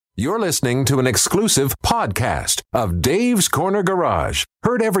You're listening to an exclusive podcast of Dave's Corner Garage.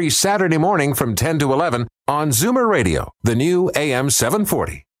 Heard every Saturday morning from 10 to 11 on Zoomer Radio, the new AM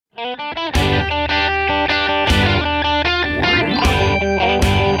 740.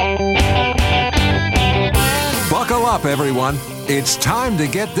 Buckle up, everyone. It's time to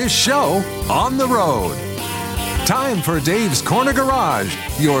get this show on the road. Time for Dave's Corner Garage,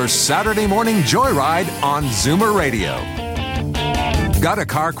 your Saturday morning joyride on Zoomer Radio. Got a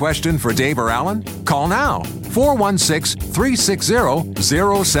car question for Dave or Alan? Call now,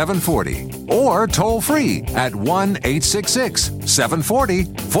 416-360-0740. Or toll free at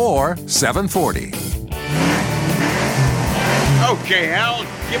 1-866-740-4740. Okay, Al,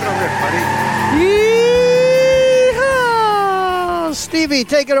 give it a rip, buddy. Yeehaw! Stevie,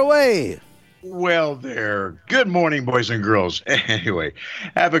 take it away. Well, there. Good morning, boys and girls. Anyway,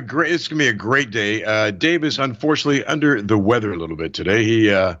 it's going to be a great day. Dave is unfortunately under the weather a little bit today. He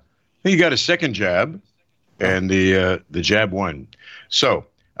got a second jab, and the jab won. So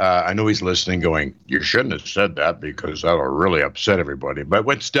I know he's listening, going, "You shouldn't have said that because that'll really upset everybody." But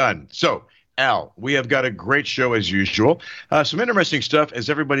what's done? So, Al, we have got a great show as usual. Some interesting stuff as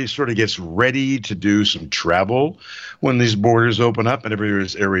everybody sort of gets ready to do some travel when these borders open up and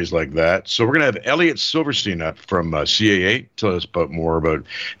areas like that. So we're going to have Elliot Silverstein up from CAA. Tell us more about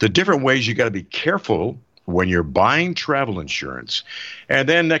the different ways you got to be careful when you're buying travel insurance. And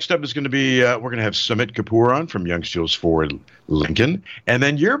then next up is going to be, we're going to have Sumit Kapoor on from Young Steels Ford Lincoln. And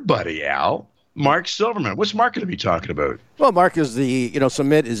then your buddy, Al, Mark Silverman. What's Mark going to be talking about? Well, Mark is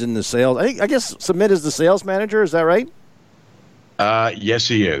Sumit is in the sales. I guess Sumit is the sales manager. Is that right? Yes,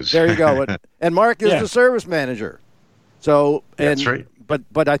 he is. There you go. And Mark is the service manager. So, that's right.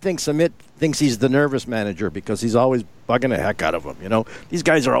 But I think Sumit thinks he's the nervous manager because he's always bugging the heck out of him. You know, these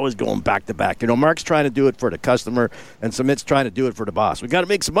guys are always going back to back. You know, Mark's trying to do it for the customer, and Sumit's trying to do it for the boss. We got to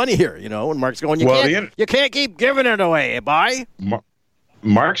make some money here, you know. And Mark's going, you can't keep giving it away, bye.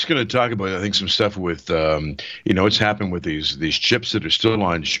 Mark's going to talk about, I think, some stuff with, what's happened with these chips that are still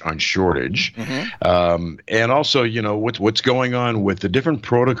on shortage, and also, what's going on with the different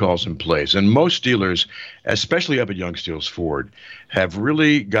protocols in place. And most dealers, especially up at Young Steels Ford, have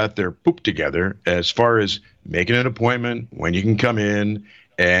really got their poop together as far as making an appointment, when you can come in.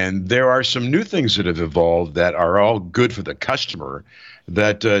 And there are some new things that have evolved that are all good for the customer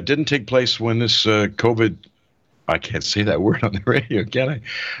that didn't take place when this COVID. I can't say that word on the radio, can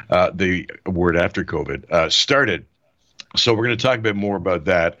I? The word after COVID started. So we're going to talk a bit more about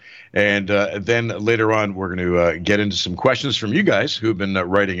that. And then later on, we're going to get into some questions from you guys who have been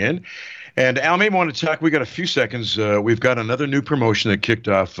writing in. And Al may want to talk. We got a few seconds. We've got another new promotion that kicked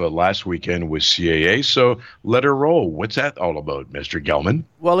off last weekend with CAA. So let her roll. What's that all about, Mr. Gelman?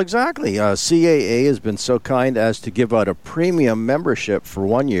 Well, exactly. CAA has been so kind as to give out a premium membership for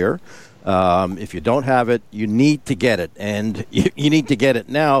 1 year. If you don't have it, you need to get it. And you need to get it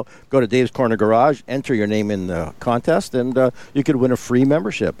now. Go to Dave's Corner Garage, enter your name in the contest, and you could win a free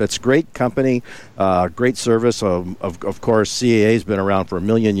membership. It's great company, great service. Of course, CAA has been around for 1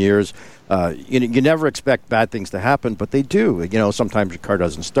 million years. You never expect bad things to happen, but they do. You know, sometimes your car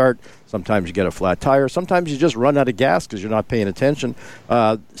doesn't start. Sometimes you get a flat tire. Sometimes you just run out of gas because you're not paying attention.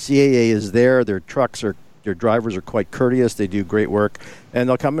 CAA is there. Their drivers are quite courteous. They do great work, and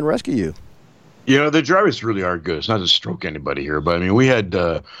they'll come and rescue you. You know, the drivers really are good. It's not to stroke anybody here, but I mean, we had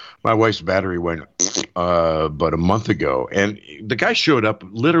my wife's battery went about a month ago, and the guy showed up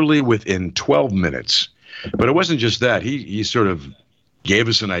literally within 12 minutes. But it wasn't just that. He sort of gave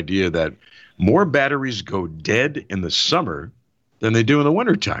us an idea that more batteries go dead in the summer than they do in the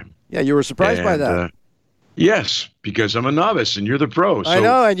wintertime. Yeah, you were surprised by that. Yes, because I'm a novice and you're the pro. So I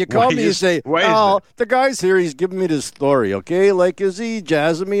know, and you call me and say, "Oh, the guy's here. He's giving me this story, okay? Like, is he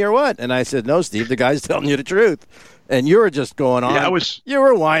jazzing me or what?" And I said, "No, Steve, the guy's telling you the truth." And you were just going on. Yeah, you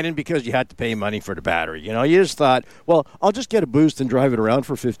were whining because you had to pay money for the battery. You know, you just thought, well, I'll just get a boost and drive it around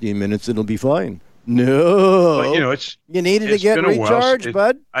for 15 minutes and it'll be fine. No. But, you needed to get recharged,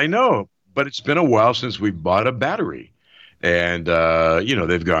 bud. I know, but it's been a while since we bought a battery. And,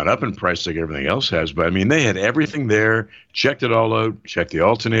 they've gone up in price like everything else has. But, I mean, they had everything there, checked it all out, checked the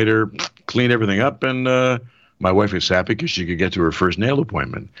alternator, cleaned everything up, and my wife is happy because she could get to her first nail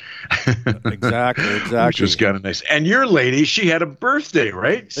appointment. Exactly. Which was kind of nice. And your lady, she had a birthday,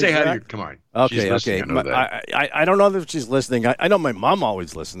 right? Say hi to your, come on. Okay. I don't know if she's listening. I know my mom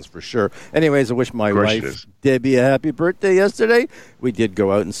always listens for sure. Anyways, I wish my wife, Debbie, a happy birthday yesterday. We did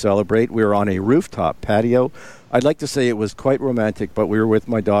go out and celebrate. We were on a rooftop patio. I'd like to say it was quite romantic, but we were with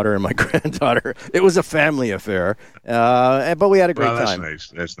my daughter and my granddaughter. It was a family affair, but we had a great time.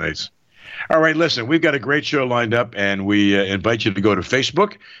 That's nice. All right, listen, we've got a great show lined up, and we invite you to go to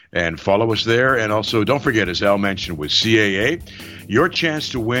Facebook and follow us there. And also, don't forget, as Al mentioned, with CAA, your chance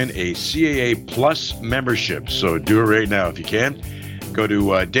to win a CAA Plus membership. So do it right now if you can. Go to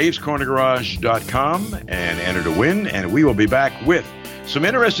davescornergarage.com and enter to win, and we will be back with some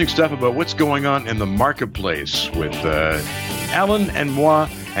interesting stuff about what's going on in the marketplace with Alan and moi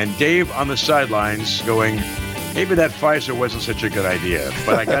and Dave on the sidelines going, maybe that Pfizer wasn't such a good idea,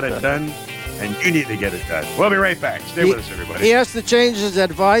 but I got it done, and you need to get it done. We'll be right back. Stay with us, everybody. He has to change his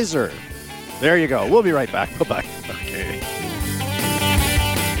advisor. There you go. We'll be right back. Bye-bye. Okay.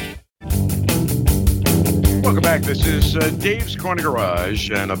 Welcome back. This is Dave's Corner Garage,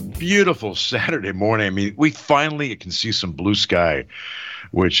 and a beautiful Saturday morning. I mean, we finally can see some blue sky,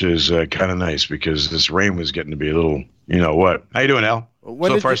 which is kind of nice because this rain was getting to be a little, you know what. How you doing, Al?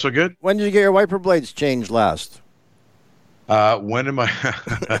 So far, so good? When did you get your wiper blades changed last? When am I?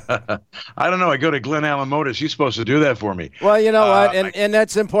 I don't know. I go to Glen Allen Motors. He's supposed to do that for me. Well, you know what? And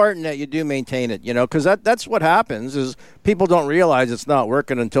that's important that you do maintain it, you know, because that's what happens is people don't realize it's not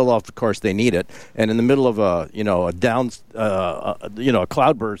working until, of course, they need it. And in the middle of a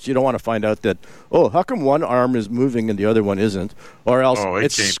cloudburst, you don't want to find out that, oh, how come one arm is moving and the other one isn't? Or else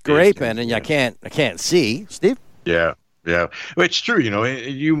it's scraping and I can't see. Steve? Yeah. Yeah, well, it's true. You know,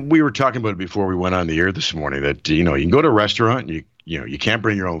 we were talking about it before we went on the air this morning that, you know, you can go to a restaurant, you can't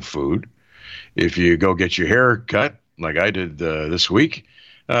bring your own food. If you go get your hair cut, like I did this week,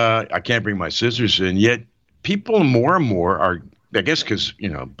 I can't bring my scissors. And yet people more and more are, I guess because, you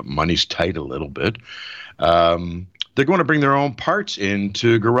know, money's tight a little bit, they're going to bring their own parts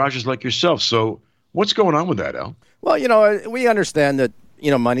into garages like yourself. So what's going on with that, Al? Well, you know, we understand that, you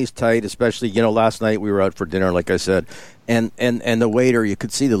know, money's tight, especially, you know, last night we were out for dinner, like I said, and the waiter, you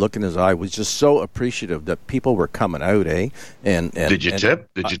could see the look in his eye was just so appreciative that people were coming out, eh? And did you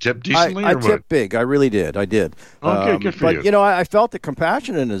tip? Did you tip decently? I tipped big. I really did. I did. Okay, good for you. But, you know, I felt the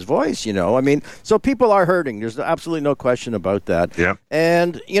compassion in his voice, you know. I mean, so people are hurting. There's absolutely no question about that. Yeah.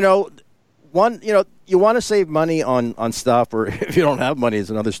 And, you know, you want to save money on stuff, or if you don't have money,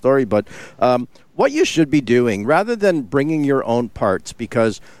 it's another story. But what you should be doing, rather than bringing your own parts,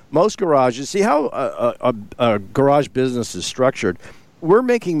 because most garages, see how a garage business is structured, we're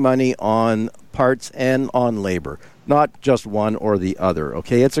making money on parts and on labor, not just one or the other,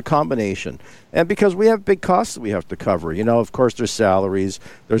 okay? It's a combination. And because we have big costs that we have to cover, you know, of course there's salaries,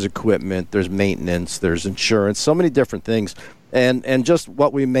 there's equipment, there's maintenance, there's insurance, so many different things. And just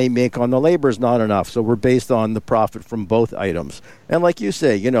what we may make on the labor is not enough. So we're based on the profit from both items. And like you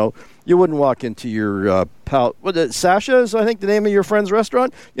say, you know, you wouldn't walk into your Sasha's, I think the name of your friend's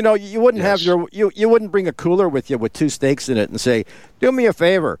restaurant. You know, you wouldn't have you wouldn't bring a cooler with you with 2 steaks in it and say, do me a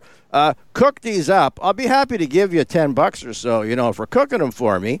favor, cook these up. I'll be happy to give you $10 or so, you know, for cooking them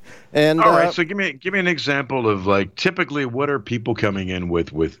for me. And all right, so give me an example of, like, typically what are people coming in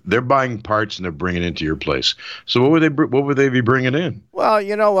with they're buying parts and they're bringing it into your place. So what would they be bringing in? Well,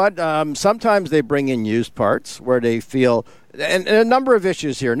 you know what? Sometimes they bring in used parts where they feel, and a number of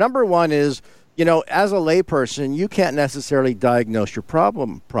issues here. Number one is, you know, as a layperson, you can't necessarily diagnose your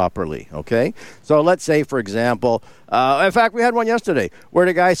problem properly, okay? So let's say, for example, in fact, we had one yesterday where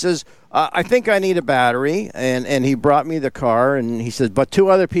the guy says, I think I need a battery, and he brought me the car, and he says, but 2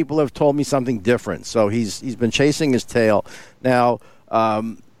 other people have told me something different. So he's been chasing his tail. Now,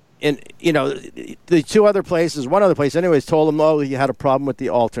 and, you know, the 2 other places, one other place anyways, told him, oh, he had a problem with the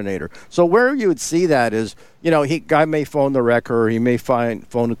alternator. So where you would see that is, you know, guy may phone the wrecker, or he may phone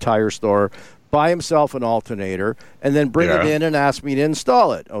a tire store, buy himself an alternator, and then bring it in and ask me to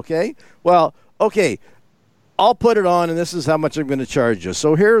install it, okay? Well, okay, I'll put it on, and this is how much I'm going to charge you.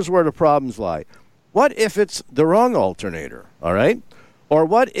 So here's where the problems lie. What if it's the wrong alternator, all right? Or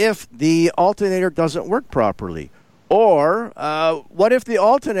what if the alternator doesn't work properly? Or what if the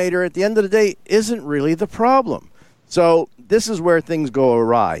alternator, at the end of the day, isn't really the problem? So this is where things go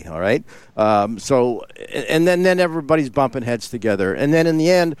awry, all right? And then everybody's bumping heads together. And then in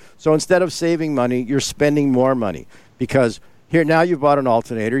the end, so instead of saving money, you're spending more money. Because here, now you've bought an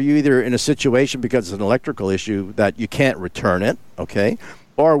alternator. You're either in a situation because it's an electrical issue that you can't return it, okay?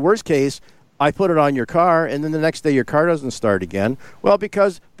 Or worst case, I put it on your car, and then the next day your car doesn't start again. Well,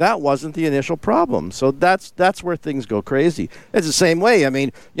 because that wasn't the initial problem. So that's where things go crazy. It's the same way. I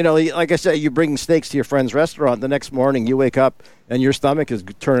mean, you know, like I said, you bring steaks to your friend's restaurant. The next morning you wake up and your stomach is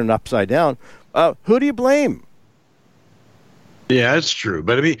turning upside down. Who do you blame? Yeah, that's true.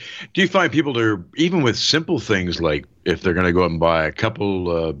 But I mean, do you find people that are, even with simple things like if they're going to go out and buy a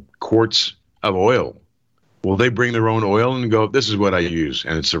couple quarts of oil, will they bring their own oil and go, this is what I use,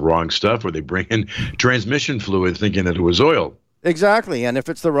 and it's the wrong stuff? Or they bring in transmission fluid thinking that it was oil? Exactly, and if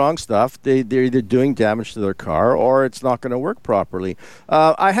it's the wrong stuff, they're either doing damage to their car or it's not going to work properly.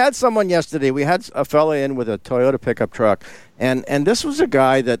 I had someone yesterday, we had a fella in with a Toyota pickup truck, and this was a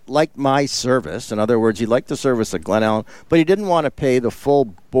guy that liked my service. In other words, he liked the service at Glen Allen, but he didn't want to pay the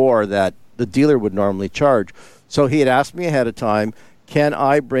full bore that the dealer would normally charge. So he had asked me ahead of time, can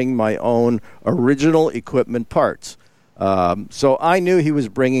I bring my own original equipment parts? So I knew he was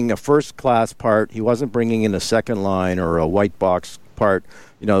bringing a first-class part. He wasn't bringing in a second line or a white box part,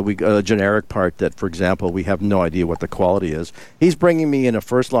 a generic part that, for example, we have no idea what the quality is. He's bringing me in a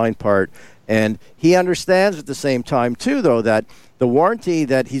first-line part, and he understands at the same time, too, though, that the warranty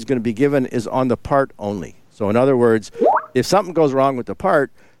that he's going to be given is on the part only. So in other words, if something goes wrong with the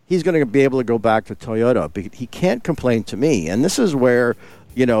part, he's going to be able to go back to Toyota. But he can't complain to me. And this is where,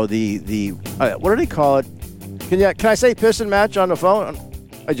 what do they call it? Can I say piston match on the phone?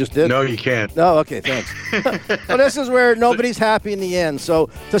 I just did. No, you can't. No, okay, thanks. Well, this is where nobody's happy in the end. So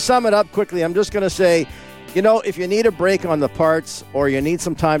to sum it up quickly, I'm just going to say, if you need a break on the parts or you need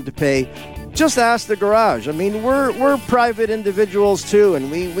some time to pay, just ask the garage. I mean, we're private individuals too,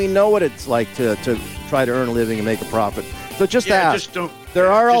 and we know what it's like to try to earn a living and make a profit. So just ask. There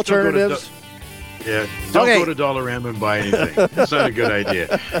are alternatives. Don't go to Dollarama and buy anything. That's not a good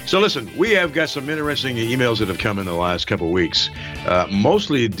idea. So listen, we have got some interesting emails that have come in the last couple of weeks,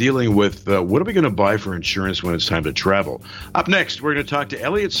 mostly dealing with what are we going to buy for insurance when it's time to travel. Up next, we're going to talk to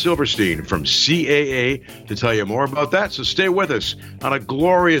Elliot Silverstein from CAA to tell you more about that. So stay with us on a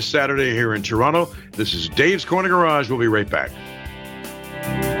glorious Saturday here in Toronto. This is Dave's Corner Garage. We'll be right back.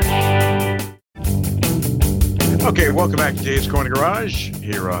 Okay, welcome back to Dave's Corner Garage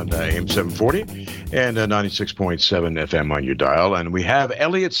here on AM 740 and 96.7 FM on your dial. And we have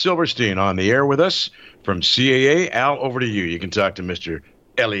Elliot Silverstein on the air with us from CAA. Al, over to you. You can talk to Mr.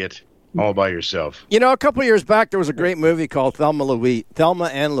 Elliot all by yourself. A couple of years back, there was a great movie called Thelma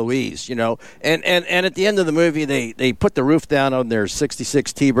and Louise, and at the end of the movie, they put the roof down on their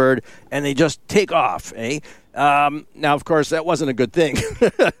 66 T-Bird and they just take off, eh? Now, of course, that wasn't a good thing.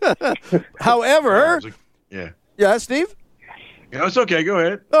 However... Yeah, Steve? It's okay. Go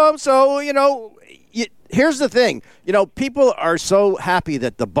ahead. Here's the thing. People are so happy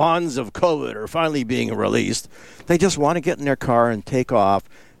that the bonds of COVID are finally being released. They just want to get in their car and take off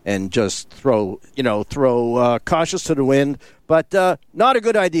and just throw cautious to the wind. But not a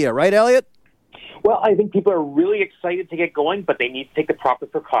good idea, right, Elliot? Well, I think people are really excited to get going, but they need to take the proper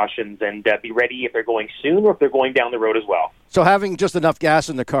precautions and be ready if they're going soon or if they're going down the road as well. So having just enough gas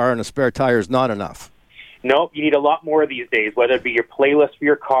in the car and a spare tire is not enough? No, you need a lot more these days, whether it be your playlist for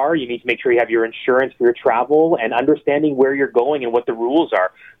your car, you need to make sure you have your insurance for your travel, and understanding where you're going and what the rules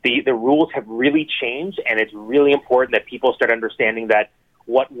are. The rules have really changed, and it's really important that people start understanding that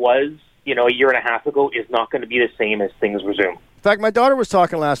what was, a year and a half ago is not going to be the same as things resume. In fact, my daughter was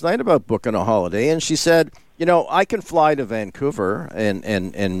talking last night about booking a holiday, and she said, I can fly to Vancouver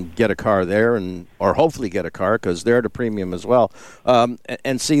and get a car there, or hopefully get a car because they're at a premium as well,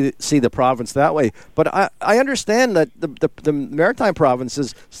 and see the province that way. But I understand that the maritime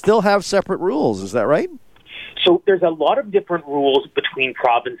provinces still have separate rules. Is that right? So there's a lot of different rules between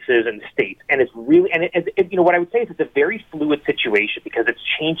provinces and states, and it's really, what I would say is it's a very fluid situation because it's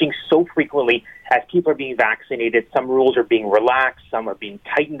changing so frequently as people are being vaccinated. Some rules are being relaxed, some are being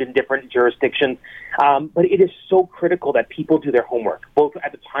tightened in different jurisdictions, but it is so critical that people do their homework, both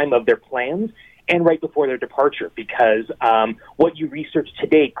at the time of their plans and right before their departure, because what you research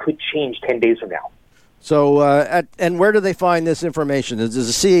today could change 10 days from now. So, and where do they find this information? Is the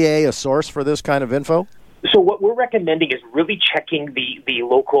CAA a source for this kind of info? So what we're recommending is really checking the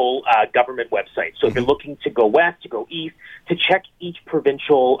local government website. So if you're looking to go west, to go east, to check each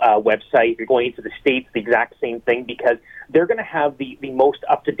provincial website. If you're going into the states, the exact same thing, because they're going to have the most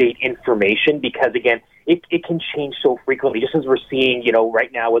up-to-date information because, again, it can change so frequently, just as we're seeing,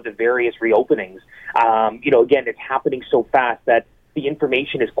 right now with the various reopenings. Again, it's happening so fast that the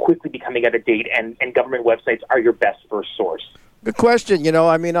information is quickly becoming out of date, and government websites are your best first source. Good question.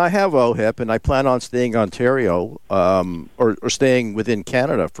 I have OHIP, and I plan on staying in Ontario or staying within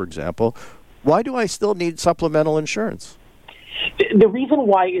Canada, for example. Why do I still need supplemental insurance? The reason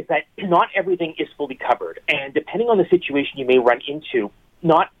why is that not everything is fully covered, and depending on the situation you may run into,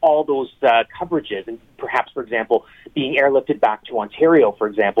 not all those coverages, and perhaps, for example, being airlifted back to Ontario, for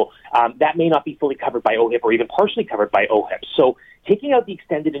example, that may not be fully covered by OHIP or even partially covered by OHIP. So taking out the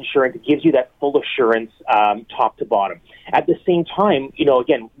extended insurance gives you that full assurance top to bottom. At the same time,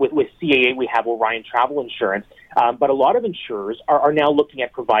 again, with CAA, we have Orion Travel Insurance, but a lot of insurers are now looking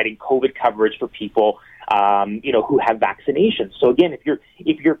at providing COVID coverage for people who have vaccinations. So again, if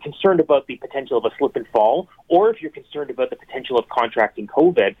you're concerned about the potential of a slip and fall, or if you're concerned about the potential of contracting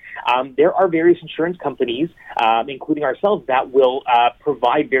COVID, there are various insurance companies, including ourselves, that will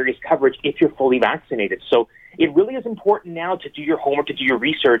provide various coverage if you're fully vaccinated. So it really is important now to do your homework, to do your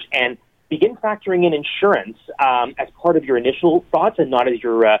research, and begin factoring in insurance as part of your initial thoughts and not as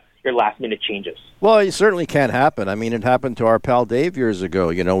your last-minute changes. Well, it certainly can happen. I mean, it happened to our pal Dave years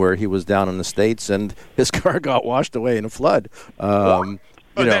ago, where he was down in the States and his car got washed away in a flood.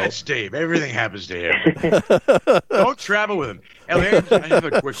 That's Dave. Everything happens to him. Don't travel with him. Elliot, I have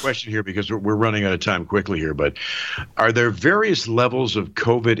a quick question here because we're running out of time quickly here, but are there various levels of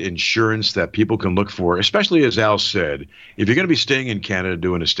COVID insurance that people can look for, especially as Al said, if you're going to be staying in Canada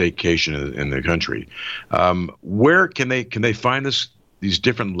doing a staycation in the country, where can they find these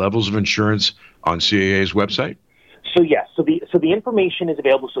different levels of insurance on CAA's website? So yes, so the information is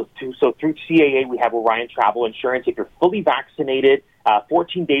available. So through CAA, we have Orion Travel Insurance. If you're fully vaccinated,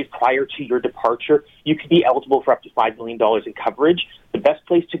 14 days prior to your departure, you could be eligible for up to $5 million in coverage. The best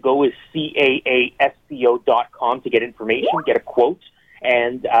place to go is caasco.com to get information, get a quote,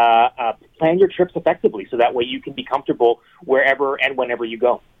 and plan your trips effectively. So that way you can be comfortable wherever and whenever you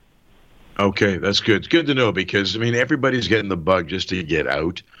go. Okay, that's good. It's good to know because, everybody's getting the bug just to get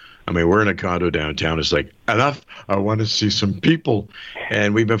out. We're in a condo downtown. It's like, enough. I want to see some people.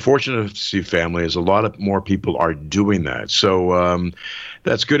 And we've been fortunate to see family as a lot of more people are doing that. So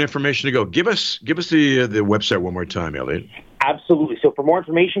that's good information to go. Give us the website one more time, Elliot. Absolutely. So for more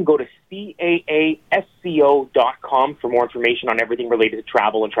information, go to caasco.com for more information on everything related to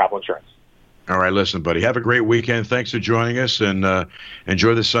travel and travel insurance. All right, listen, buddy. Have a great weekend. Thanks for joining us, and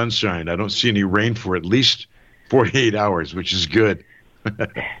enjoy the sunshine. I don't see any rain for at least 48 hours, which is good.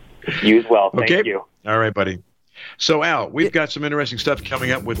 You as well. Thank you. All right, buddy. So, Al, we've got some interesting stuff coming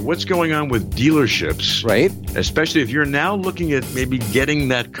up with what's going on with dealerships. Right. Especially if you're now looking at maybe getting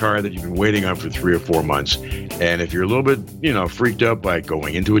that car that you've been waiting on for 3 or 4 months. And if you're a little bit, freaked out by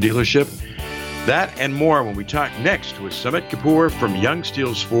going into a dealership, that and more when we talk next with Sumit Kapoor from Young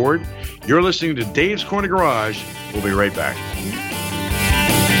Steels Ford. You're listening to Dave's Corner Garage. We'll be right back.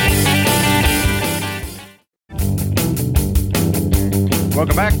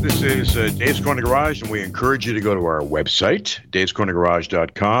 Welcome back. This is Dave's Corner Garage, and we encourage you to go to our website,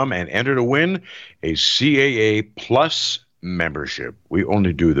 davescornergarage.com, and enter to win a CAA Plus membership. We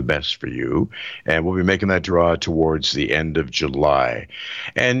only do the best for you, and we'll be making that draw towards the end of July.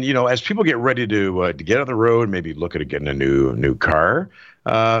 And, as people get ready to get on the road, maybe look at getting a new car,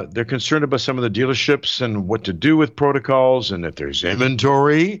 they're concerned about some of the dealerships and what to do with protocols and if there's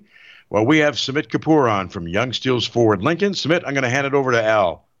inventory. Well, we have Sumit Kapoor on from Young Steels Ford Lincoln. Sumit, I'm going to hand it over to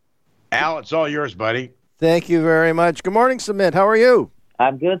Al. Al, it's all yours, buddy. Thank you very much. Good morning, Sumit. How are you?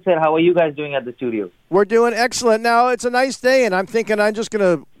 I'm good, sir. How are you guys doing at the studio? We're doing excellent. Now, it's a nice day, and I'm thinking I'm just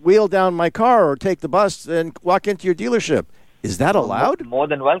going to wheel down my car or take the bus and walk into your dealership. Is that allowed? More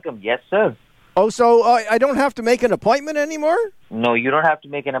than welcome. Yes, sir. Oh, so I don't have to make an appointment anymore? No, you don't have to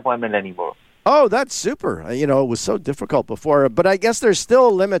make an appointment anymore. Oh, that's super. It was so difficult before. But I guess there's still a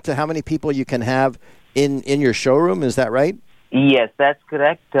limit to how many people you can have in your showroom. Is that right? Yes, that's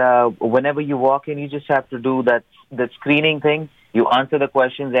correct. Whenever you walk in, you just have to do that screening thing. You answer the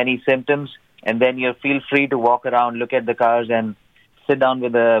questions, any symptoms, and then you feel free to walk around, look at the cars, and sit down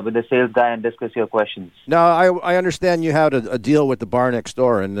with the sales guy and discuss your questions. Now, I understand you had a deal with the bar next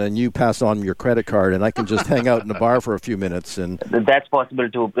door, and then you pass on your credit card, and I can just hang out in the bar for a few minutes. And that's possible,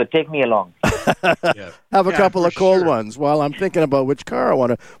 too. But take me along. Have a couple of cold ones while I'm thinking about which car I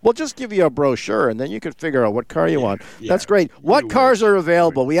want to. We'll just give you a brochure, and then you can figure out what car you want. That's great. What cars are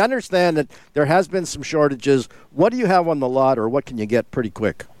available? We understand that there has been some shortages. What do you have on the lot, or what can you get pretty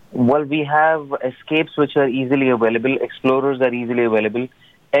quick? Well, we have Escapes, which are easily available. Explorers are easily available.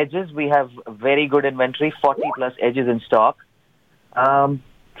 Edges, we have very good inventory, 40-plus Edges in stock.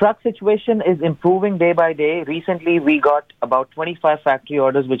 Truck situation is improving day by day. Recently, we got about 25 factory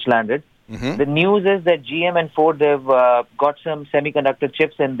orders which landed. Mm-hmm. The news is that GM and Ford, they've got some semiconductor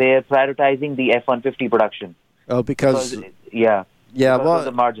chips, and they're prioritizing the F-150 production. Oh, because of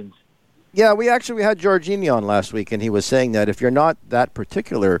the margins. Yeah, we had Giorgini on last week, and he was saying that if you're not that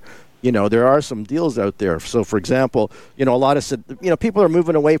particular, there are some deals out there. So, for example, a lot of people are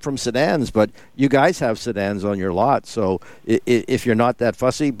moving away from sedans, but you guys have sedans on your lot. So, if you're not that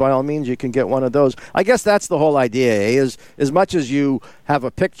fussy, by all means, you can get one of those. I guess that's the whole idea. Is as much as you have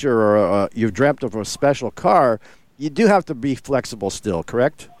a picture or you've dreamt of a special car, you do have to be flexible still.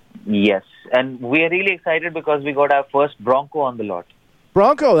 Correct? Yes, and we are really excited because we got our first Bronco on the lot.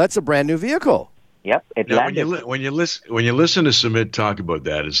 Bronco, that's a brand new vehicle. Yep, it Now, landed. when you listen to Sumit talk about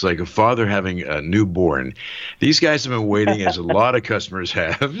that, it's like a father having a newborn. These guys have been waiting, as a lot of customers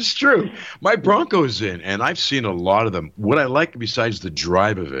have. It's true. My Bronco's in, and I've seen a lot of them. What I like, besides the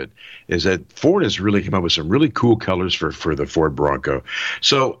drive of it, is that Ford has really come up with some really cool colors for the Ford Bronco.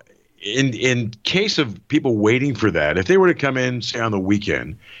 So, in case of people waiting for that, if they were to come in, say on the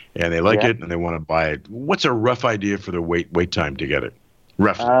weekend, and they like it and they want to buy it, what's a rough idea for the wait time to get it?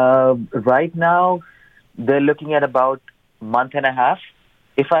 Roughly. Right now, they're looking at about a month and a half.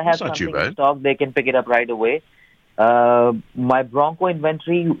 If I have something in stock, they can pick it up right away. My Bronco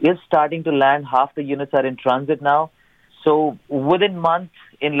inventory is starting to land. Half the units are in transit now. So within months,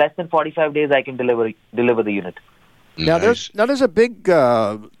 in less than 45 days, I can deliver the unit. Now, there's a big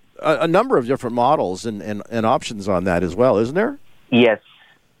a number of different models and options on that as well, isn't there? Yes.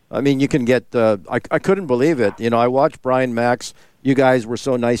 I mean, you can get. I couldn't believe it. You know, I watched Brian Max. You guys were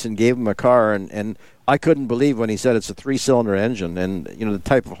so nice and gave him a car, and I couldn't believe when he said it's a 3-cylinder engine, and you know the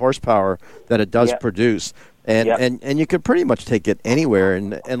type of horsepower that it does produce, and you could pretty much take it anywhere.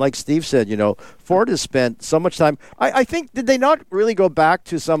 And like Steve said, you know, Ford has spent so much time. I think, did they not really go back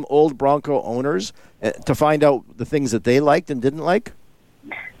to some old Bronco owners to find out the things that they liked and didn't like?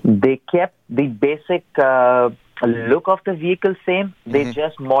 They kept the basic look of the vehicle same. They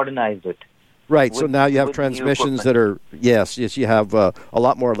just modernized it. Right, so now you have transmissions that are, yes, you have a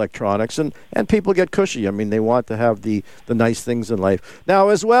lot more electronics, and people get cushy. I mean, they want to have the nice things in life. Now,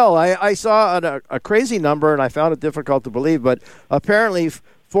 as well, I saw a crazy number, and I found it difficult to believe, but apparently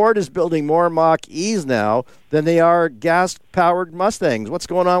Ford is building more Mach-E's now than they are gas-powered Mustangs. What's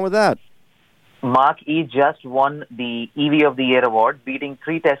going on with that? Mach-E just won the EV of the Year award, beating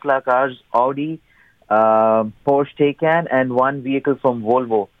 3 Tesla cars, Audi, Porsche Taycan, and 1 vehicle from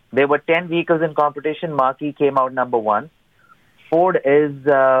Volvo. There were 10 vehicles in competition. Mach-E came out number 1. Ford is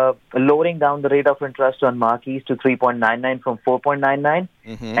lowering down the rate of interest on Mach-E's to 3.99 from 4.99.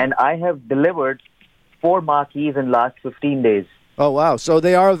 And I have delivered 4 Mach-E's in last 15 days. Oh, wow. So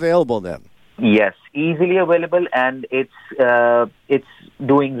they are available then? Yes, easily available, and it's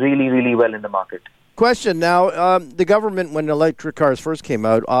doing really, really well in the market. Question now, the government, when electric cars first came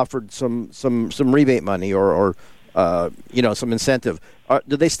out, offered some rebate money or some incentive.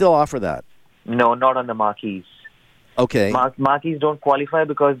 Do they still offer that? No, not on the Mach-E's. Okay. Mach-E's don't qualify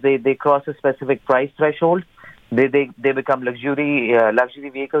because they cross a specific price threshold. They become luxury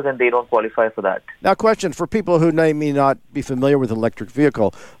vehicles, and they don't qualify for that. Now, question for people who may not be familiar with an electric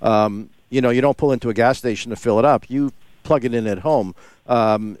vehicle. You don't pull into a gas station to fill it up. You plug it in at home.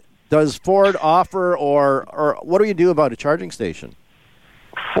 Does Ford offer, or what do you do about a charging station?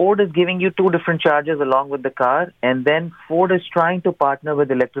 Ford is giving you 2 different charges along with the car, and then Ford is trying to partner with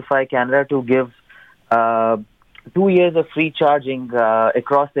Electrify Canada to give 2 years of free charging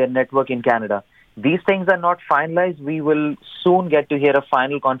across their network in Canada. These things are not finalized. We will soon get to hear a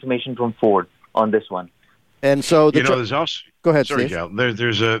final confirmation from Ford on this one. And so there's also. Go ahead, sorry, Steve. Cal.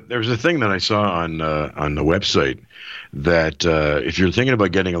 There's a thing that I saw on the website that if you're thinking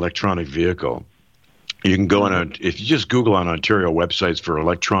about getting an electronic vehicle, you can go on if you just Google on Ontario websites for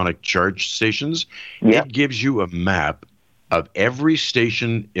electronic charge stations, it gives you a map of every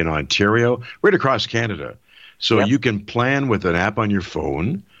station in Ontario, right across Canada. So you can plan with an app on your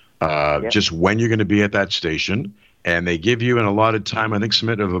phone just when you're going to be at that station, and they give you an allotted time, I think,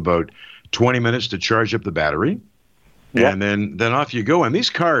 Sumit, of about 20 minutes to charge up the battery. And then off you go. And these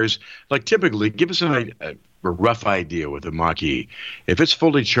cars, like typically, give us a rough idea with a Mach-E. If it's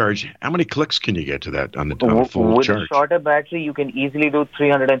fully charged, how many clicks can you get to that on the full charge? With a shorter battery, you can easily do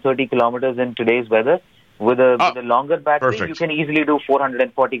 330 kilometers in today's weather. With a longer battery, you can easily do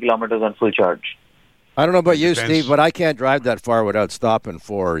 440 kilometers on full charge. I don't know about you, Steve, but I can't drive that far without stopping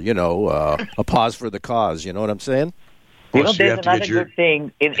for, a pause for the cause. You know what I'm saying? There's another good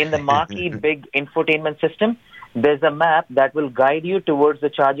thing. In the Mach-E big infotainment system, there's a map that will guide you towards the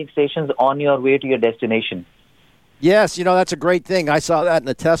charging stations on your way to your destination. Yes, that's a great thing. I saw that in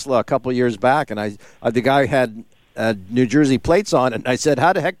a Tesla a couple of years back, and the guy had New Jersey plates on it, and I said,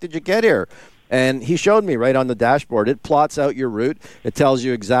 how the heck did you get here? And he showed me right on the dashboard. It plots out your route. It tells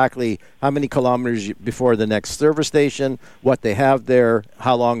you exactly how many kilometers before the next service station, what they have there,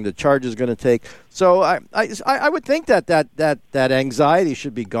 how long the charge is going to take. So I would think that anxiety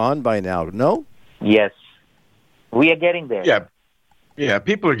should be gone by now, no? Yes. We are getting there. Yeah,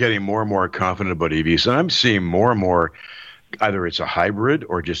 people are getting more and more confident about EVs, and I'm seeing more and more, either it's a hybrid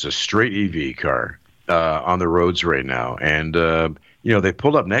or just a straight EV car on the roads right now. And, they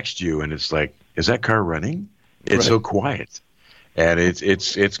pull up next to you, and it's like, is that car running? It's so quiet. And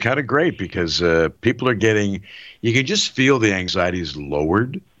it's kind of great because people are getting, you can just feel the anxiety is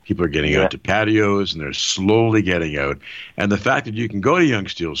lowered. People are getting out to patios, and they're slowly getting out. And the fact that you can go to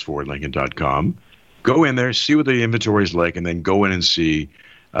youngsteelsfordlincoln.com, go in there, see what the inventory is like, and then go in and see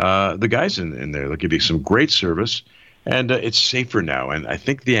the guys in there. They'll give you some great service, and it's safer now. And I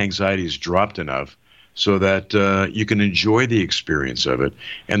think the anxiety has dropped enough so that you can enjoy the experience of it.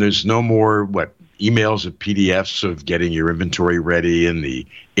 And there's no more, emails of PDFs of getting your inventory ready and the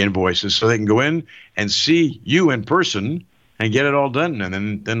invoices, so they can go in and see you in person and get it all done,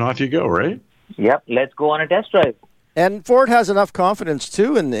 and then off you go, right? Yep, let's go on a test drive. And Ford has enough confidence,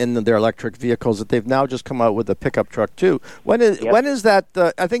 too, in their electric vehicles that they've now just come out with a pickup truck, too. When is that?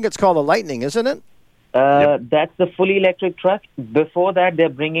 I think it's called a Lightning, isn't it? That's the fully electric truck. Before that, they're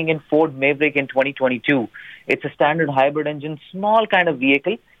bringing in Ford Maverick in 2022. It's a standard hybrid engine, small kind of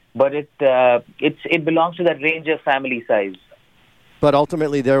vehicle, but it belongs to that Ranger family size. But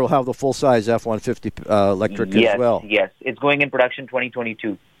ultimately, they will have the full-size F-150 electric as well. Yes, it's going in production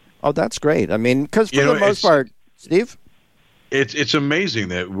 2022. Oh, that's great. I mean, because for the most part, Steve? It's amazing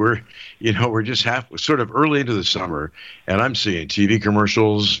that we're just sort of early into the summer, and I'm seeing TV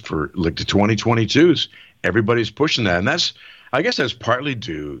commercials for like the 2022s. Everybody's pushing that, and I guess that's partly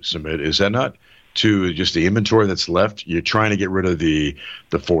due, Sumit, is that not, to just the inventory that's left? You're trying to get rid of the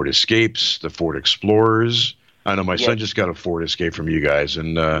Ford Escapes, the Ford Explorers. I know my son just got a Ford Escape from you guys,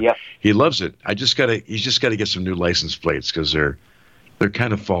 and he loves it. He's just got to get some new license plates because they're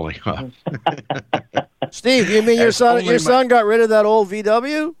kind of falling off. Steve, you mean your son got rid of that old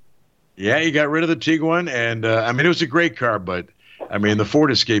VW? Yeah, he got rid of the Tiguan, and it was a great car, but the Ford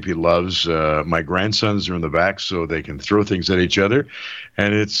Escape he loves. My grandsons are in the back, so they can throw things at each other,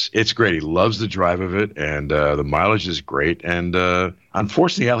 and it's great. He loves the drive of it, and the mileage is great. And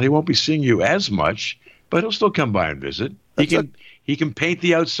unfortunately, Al, he won't be seeing you as much, but he'll still come by and visit. He can paint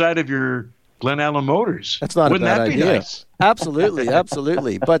the outside of your Glen Allen Motors. That's not Wouldn't a bad that be idea. nice? Absolutely,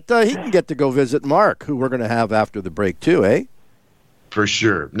 absolutely. But he can get to go visit Mark, who we're going to have after the break too, eh? For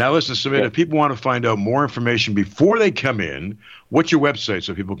sure. Now, listen, Samantha, if people want to find out more information before they come in, what's your website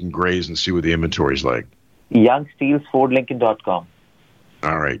so people can graze and see what the inventory is like? youngsteelsfordlincoln.com.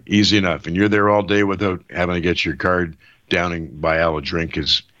 All right, easy enough. And you're there all day without having to get your card down and buy Al a drink,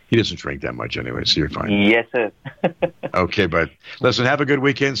 because he doesn't drink that much anyway, so you're fine. Yes, sir. Okay, but listen, have a good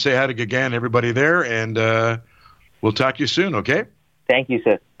weekend. Say hi to Gagan, everybody there, and we'll talk to you soon, okay? Thank you,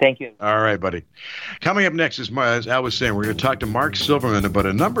 sir. Thank you. All right, buddy. Coming up next, as Al was saying, we're going to talk to Mark Silverman about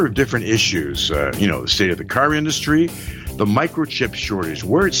a number of different issues. The state of the car industry, the microchip shortage,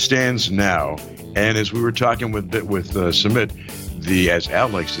 where it stands now, and as we were talking with Sumit, as Al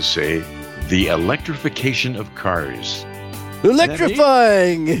likes to say, the electrification of cars.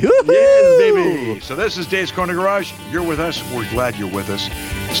 Electrifying! Yes, baby. So this is Dave's Corner Garage. You're with us. We're glad you're with us.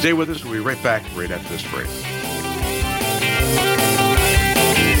 Stay with us. We'll be right back right after this break.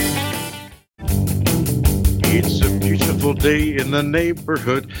 It's a beautiful day in the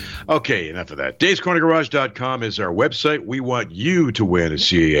neighborhood. Okay, enough of that. Dave'sCornerGarage.com is our website. We want you to win a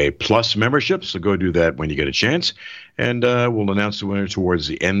CAA Plus membership, so go do that when you get a chance. And we'll announce the winner towards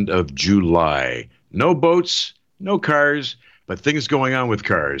the end of July. No boats, no cars, but things going on with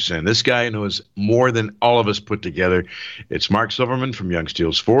cars. And this guy knows more than all of us put together. It's Mark Silverman from Young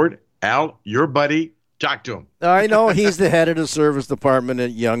Steels Ford. Al, your buddy. Talk to him. I know he's the head of the service department at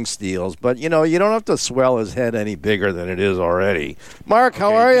Young Steels, but, you don't have to swell his head any bigger than it is already. Mark,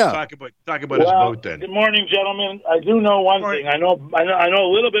 how are you? Talk about his boat then. Good morning, gentlemen. I do know one thing. I know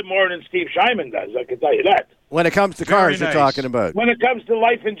a little bit more than Steve Scheinman does. I can tell you that. When it comes to cars, you're talking about. When it comes to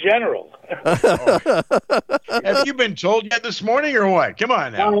life in general. Have you been told yet this morning or what? Come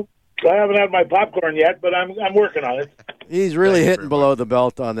on now. I haven't had my popcorn yet, but I'm working on it. He's really hitting below the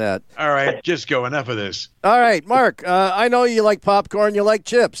belt on that. All right, just go. Enough of this. All right, Mark, I know you like popcorn, you like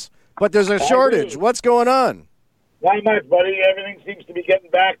chips, but there's a shortage. What's going on? Not much, buddy. Everything seems to be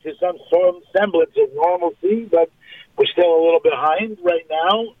getting back to some sort of semblance of normalcy, but we're still a little behind right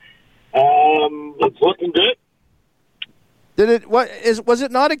now. It's looking good. Was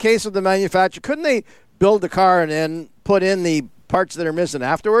it not a case of the manufacturer? Couldn't they build the car and then put in the parts that are missing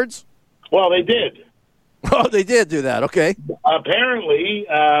afterwards? Well, they did. Oh, they did do that. Okay. Apparently,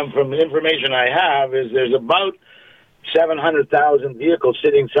 from the information I have, is there's about 700,000 vehicles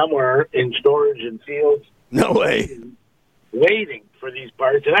sitting somewhere in storage and fields. No way. Waiting for these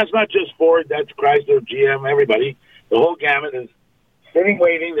parts. And that's not just Ford, that's Chrysler, GM, everybody. The whole gamut is sitting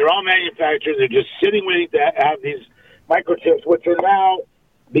waiting. They're all manufacturers. They're just sitting waiting to have these microchips, which are now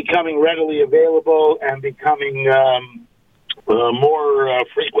becoming readily available and becoming more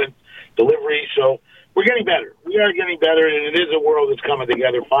frequent delivery. So we're getting better. We are getting better, and it is a world that's coming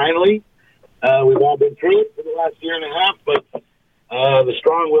together finally. We've all been through it for the last year and a half, but the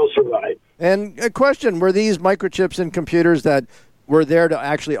strong will survive. And a question, were these microchips in computers that were there to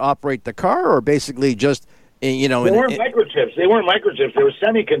actually operate the car, or basically just, you know... They weren't microchips. They weren't microchips. They were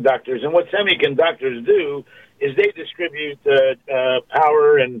semiconductors. And what semiconductors do is they distribute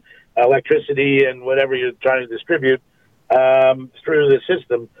power and electricity and whatever you're trying to distribute through the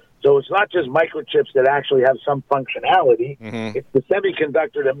system. So it's not just microchips that actually have some functionality. Mm-hmm. It's the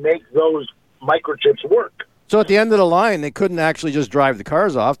semiconductor that makes those microchips work. So at the end of the line, they couldn't actually just drive the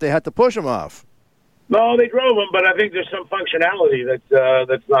cars off. They had to push them off. No, they drove them, but I think there's some functionality that's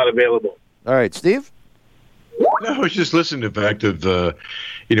not available. All right, Steve? No, I was just listening to the fact of,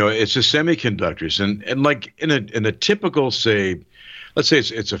 it's the semiconductors. And like in a typical, say, let's say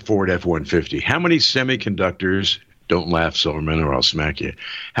it's a Ford F-150. How many semiconductors, don't laugh, Silverman, or I'll smack you.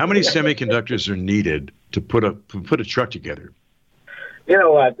 How many semiconductors are needed to put a truck together? You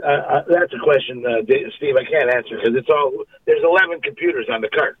know what? That's a question, Steve, I can't answer because there's 11 computers on the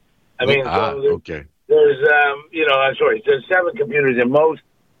cart. I mean, okay. There's, there's 7 computers in most.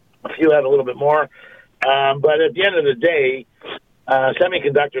 A few have a little bit more. But at the end of the day,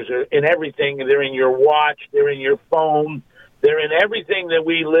 semiconductors are in everything. They're in your watch. They're in your phone. They're in everything that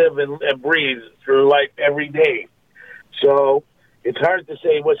we live and breathe through life every day. So it's hard to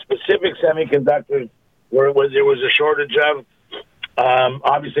say what specific semiconductors there was a shortage of.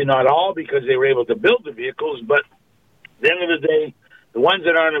 Obviously not all because they were able to build the vehicles, but at the end of the day, the ones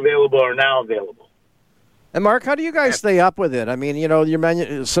that aren't available are now available. And Mark, how do you guys stay up with it? I mean, your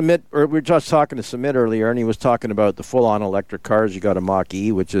Sumit, or we were just talking to Sumit earlier, and he was talking about the full-on electric cars. You got a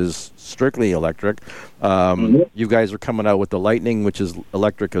Mach-E, which is strictly electric. You guys are coming out with the Lightning, which is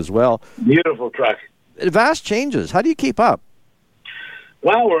electric as well. Beautiful truck. Vast changes. How do you keep up?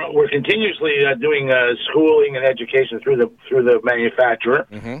 Well, we're continuously doing schooling and education through the manufacturer,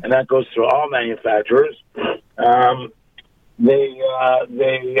 and that goes through all manufacturers. We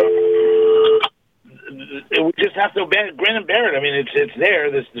just have to grin and bear it. I mean, it's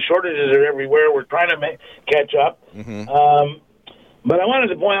there. The shortages are everywhere. We're trying to catch up. But I wanted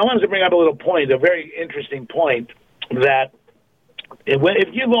to bring up a very interesting point that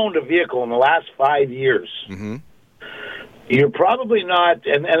if you've owned a vehicle in the last 5 years. You're probably not,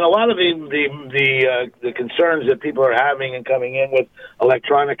 and a lot of the concerns that people are having and coming in with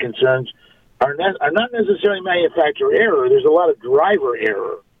electronic concerns are not necessarily manufacturer error. There's a lot of driver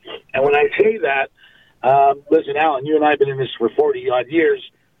error. And when I say that, listen, Alan, you and I have been in this for 40-odd years.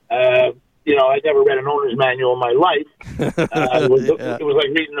 I never read an owner's manual in my life. It was like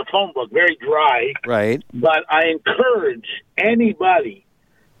reading a phone book, very dry. Right. But I encourage anybody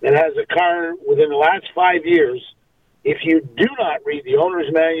that has a car within the last 5 years, if you do not read the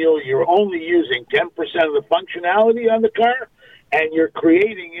owner's manual, you're only using 10% of the functionality on the car, and you're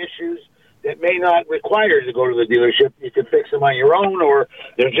creating issues that may not require you to go to the dealership. You can fix them on your own, or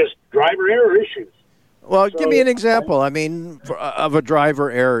they're just driver error issues. Well, give me an example. I mean, of a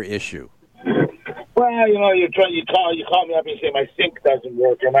driver error issue. Well, you call me up and you say my sync doesn't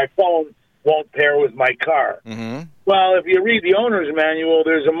work or my phone won't pair with my car. Well, if you read the owner's manual,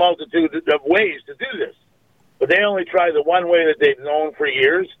 there's a multitude of ways to do this. But they only try the one way that they've known for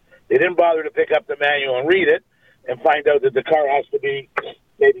years. They didn't bother to pick up the manual and read it and find out that the car has to be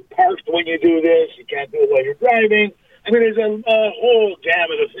maybe parked when you do this. You can't do it while you're driving. I mean, there's a whole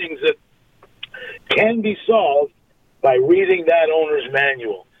gamut of things that can be solved by reading that owner's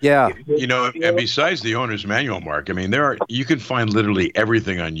manual. Yeah. And besides the owner's manual, Mark, I mean, you can find literally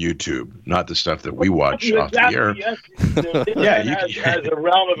everything on YouTube, not the stuff that we watch off the air. Yes. It has a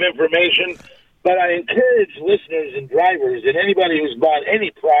realm of information. But I encourage listeners and drivers and anybody who's bought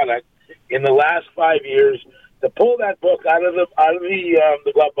any product in the last 5 years to pull that book out of the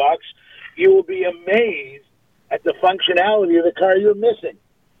glove box. You will be amazed at the functionality of the car you're missing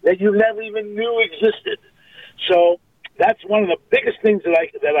that you never even knew existed. So that's one of the biggest things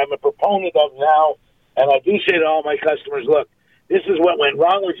that I'm a proponent of now. And I do say to all my customers, look, this is what went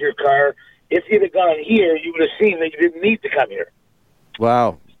wrong with your car. If you'd have gone here, you would have seen that you didn't need to come here.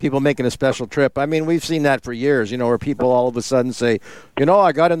 Wow. People making a special trip. I mean, we've seen that for years, where people all of a sudden say,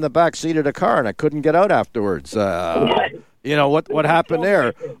 I got in the back seat of the car and I couldn't get out afterwards. What happened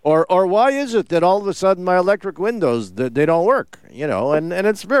there? Or why is it that all of a sudden my electric windows, they don't work? And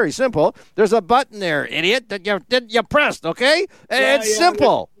it's very simple. There's a button there, idiot, that you pressed, okay? It's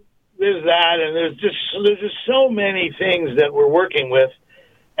simple. There's that, and there's just so many things that we're working with.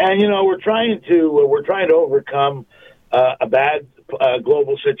 And, we're trying to overcome a bad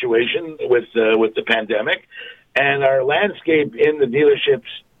global situation with the pandemic, and our landscape in the dealerships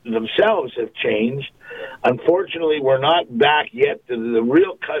themselves have changed. Unfortunately, we're not back yet to the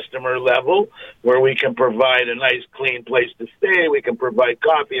real customer level where we can provide a nice, clean place to stay. We can provide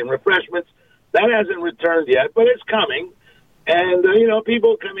coffee and refreshments. That hasn't returned yet, but it's coming. And,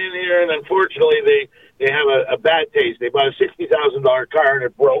 people come in here, and unfortunately, they have a bad taste. They bought a $60,000 car, and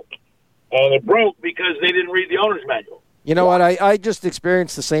it broke. And it broke because they didn't read the owner's manual. You know what? I just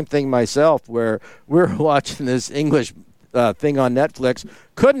experienced the same thing myself, where we're watching this English thing on Netflix,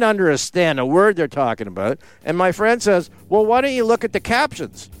 couldn't understand a word they're talking about, and my friend says, well, why don't you look at the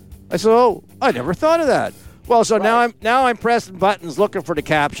captions? I said, oh, I never thought of that. Well, so Right. now I'm pressing buttons looking for the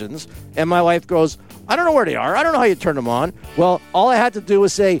captions, and my wife goes, I don't know where they are. I don't know how you turn them on. Well, all I had to do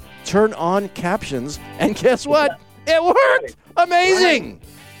was say, turn on captions, and guess what? It worked! Amazing!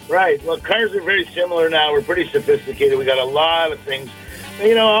 Right. Well, cars are very similar now. We're pretty sophisticated. We got a lot of things.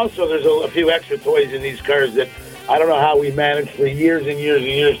 Also, there's a few extra toys in these cars that I don't know how we managed for years and years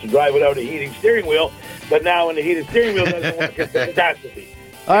and years to drive without a heating steering wheel. But now when the heated steering wheel doesn't work, it's a catastrophe.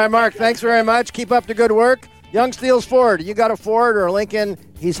 All right, Mark, thanks very much. Keep up the good work. Young Steels Ford. You got a Ford or a Lincoln,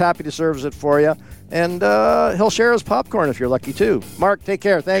 he's happy to service it for you. And he'll share his popcorn if you're lucky, too. Mark, take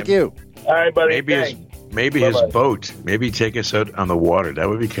care. Thank you. All right, buddy. Maybe his boat. Maybe take us out on the water. That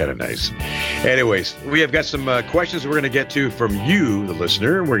would be kind of nice. Anyways, we have got some questions we're going to get to from you, the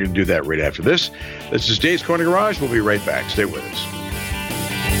listener, and we're going to do that right after this. This is Dave's Corner Garage. We'll be right back. Stay with us.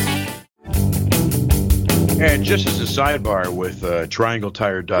 And just as a sidebar with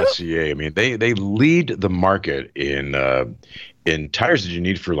TriangleTire.ca, I mean, they lead the market in tires that you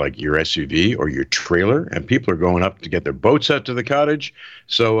need for like your SUV or your trailer, and people are going up to get their boats out to the cottage.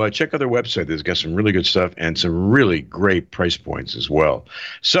 So check out their website. They've got some really good stuff and some really great price points as well.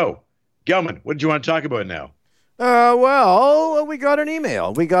 So, Gelman, what did you want to talk about now? Well, we got an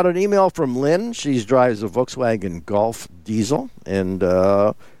email. We got an email from Lynn. She drives a Volkswagen Golf diesel, and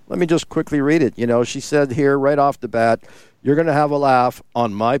let me just quickly read it. She said here right off the bat, you're going to have a laugh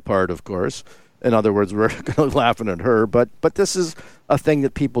on my part, of course. In other words, we're going to be laughing at her, but this is a thing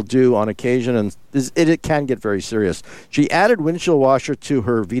that people do on occasion, and it can get very serious. She added windshield washer to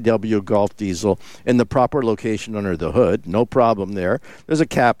her VW Golf diesel in the proper location under the hood. No problem there. There's a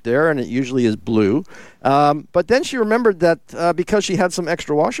cap there, and it usually is blue. But then she remembered that because she had some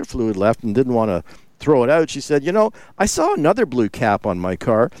extra washer fluid left and didn't want to throw it out, she said, I saw another blue cap on my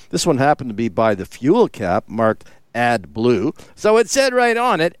car. This one happened to be by the fuel cap marked Add Blue. So it said right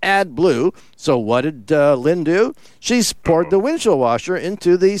on it, Add Blue. So what did Lynn do? She's poured the windshield washer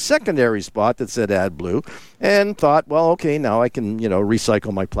into the secondary spot that said Add Blue and thought, well, okay, now I can,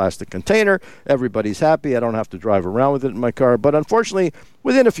 recycle my plastic container. Everybody's happy. I don't have to drive around with it in my car. But unfortunately,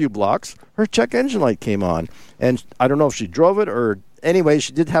 within a few blocks, her check engine light came on. And I don't know if she drove it or anyway,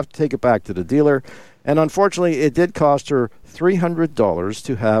 she did have to take it back to the dealer. And unfortunately, it did cost her $300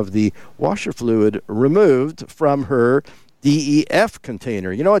 to have the washer fluid removed from her DEF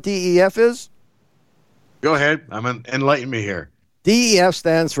container. You know what DEF is? Go ahead. Enlighten me here. DEF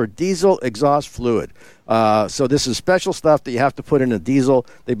stands for diesel exhaust fluid. So this is special stuff that you have to put in a diesel.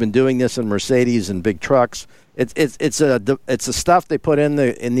 They've been doing this in Mercedes and big trucks. It's a stuff they put in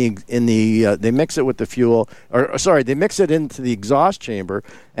the they mix it with the fuel, they mix it into the exhaust chamber,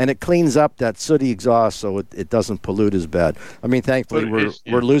 and it cleans up that sooty exhaust so it doesn't pollute as bad. I mean, thankfully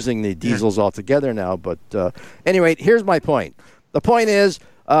we're losing the diesels altogether now. But anyway, here's my point. The point is,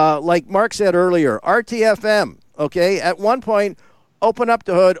 like Mark said earlier, RTFM. Okay, at one point, open up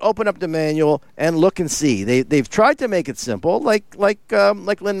the hood, open up the manual, and look and see. They've tried to make it simple, like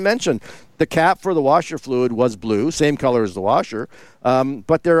Lynn mentioned. The cap for the washer fluid was blue, same color as the washer.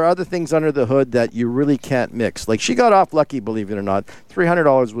 But there are other things under the hood that you really can't mix. Like she got off lucky, believe it or not.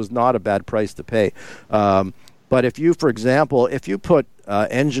 $300 was not a bad price to pay. But if you, for example, put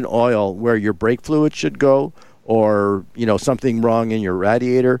engine oil where your brake fluid should go, or something wrong in your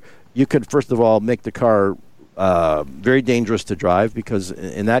radiator, you could first of all make the car very dangerous to drive, because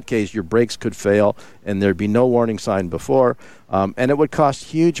in that case your brakes could fail and there'd be no warning sign before, and it would cost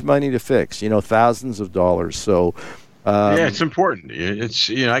huge money to fix, thousands of dollars. So yeah, it's important. It's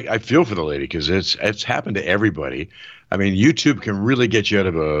I feel for the lady, because it's happened to everybody. I mean, YouTube can really get you out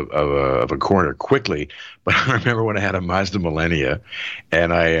of a corner quickly. But I remember when I had a Mazda Millennia,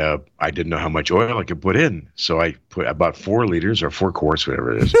 and I didn't know how much oil I could put in, so I bought 4 liters or 4 quarts,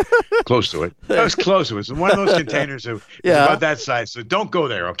 whatever it is, close to it. I was close. It was one of those containers that was about that size. So don't go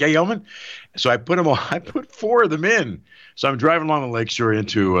there, okay, Yeoman? So I put 4 of them in. So I'm driving along the lakeshore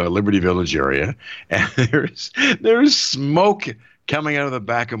into Liberty Village area, and there's smoke coming out of the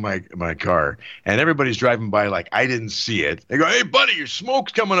back of my car, and everybody's driving by like I didn't see it. They go, "Hey, buddy, your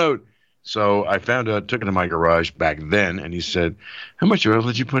smoke's coming out." So I took it to my garage back then, and he said, "How much oil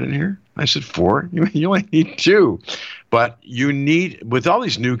did you put in here?" I said, 4. You only need 2. But you need, with all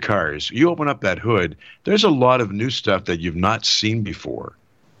these new cars, you open up that hood, there's a lot of new stuff that you've not seen before.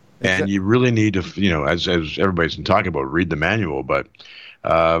 And you really need to, as everybody's been talking about, read the manual, but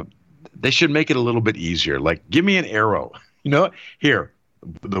they should make it a little bit easier. Like, give me an arrow. Here,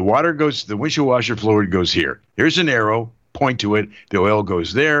 the windshield washer fluid goes here. Here's an arrow, point to it, the oil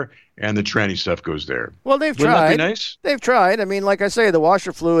goes there, and the tranny stuff goes there. Well, they've Wouldn't tried. that be nice? They've tried. I mean, like I say, the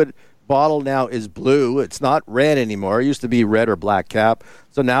washer fluid bottle now is blue. It's not red anymore. It used to be red or black cap.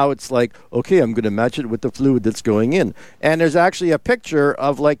 So now it's like, okay, I'm going to match it with the fluid that's going in. And there's actually a picture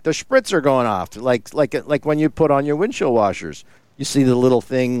of like the spritzer going off, like when you put on your windshield washers. You see the little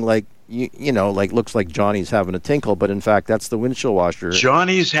thing like like looks like Johnny's having a tinkle, but in fact that's the windshield washer.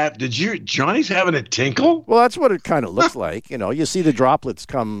 Johnny's having a tinkle? Well, that's what it kind of looks like. You see the droplets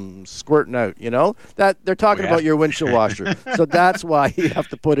come squirting out. That they're talking about your windshield washer, so that's why you have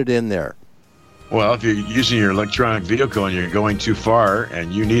to put it in there. Well, if you're using your electronic vehicle and you're going too far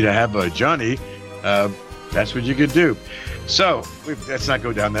and you need to have a Johnny, that's what you could do. So let's not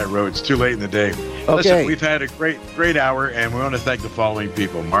go down that road. It's too late in the day. Okay. Listen, we've had a great hour, and we want to thank the following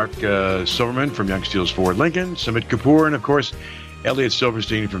people. Mark Silverman from Young Steels Ford Lincoln, Sumit Kapoor, and, of course, Elliot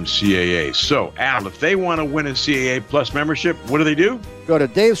Silverstein from CAA. So, Al, if they want to win a CAA Plus membership, what do they do? Go to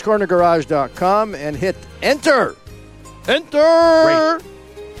davescornergarage.com and hit enter. Enter!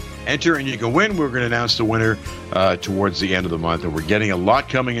 Great. Enter, and you can win. We're going to announce the winner towards the end of the month, and we're getting a lot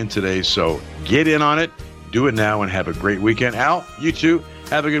coming in today, so get in on it. Do it now and have a great weekend. Al, you too.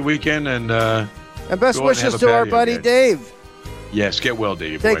 Have a good weekend. And best wishes to our buddy Dave. Yes, get well,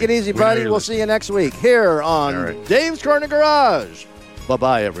 Dave. Take it easy, buddy. We'll see you next week here on Dave's Corner Garage.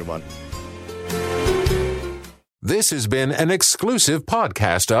 Bye-bye, everyone. This has been an exclusive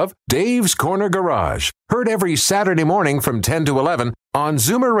podcast of Dave's Corner Garage. Heard every Saturday morning from 10 to 11 on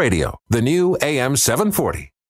Zoomer Radio, the new AM 740.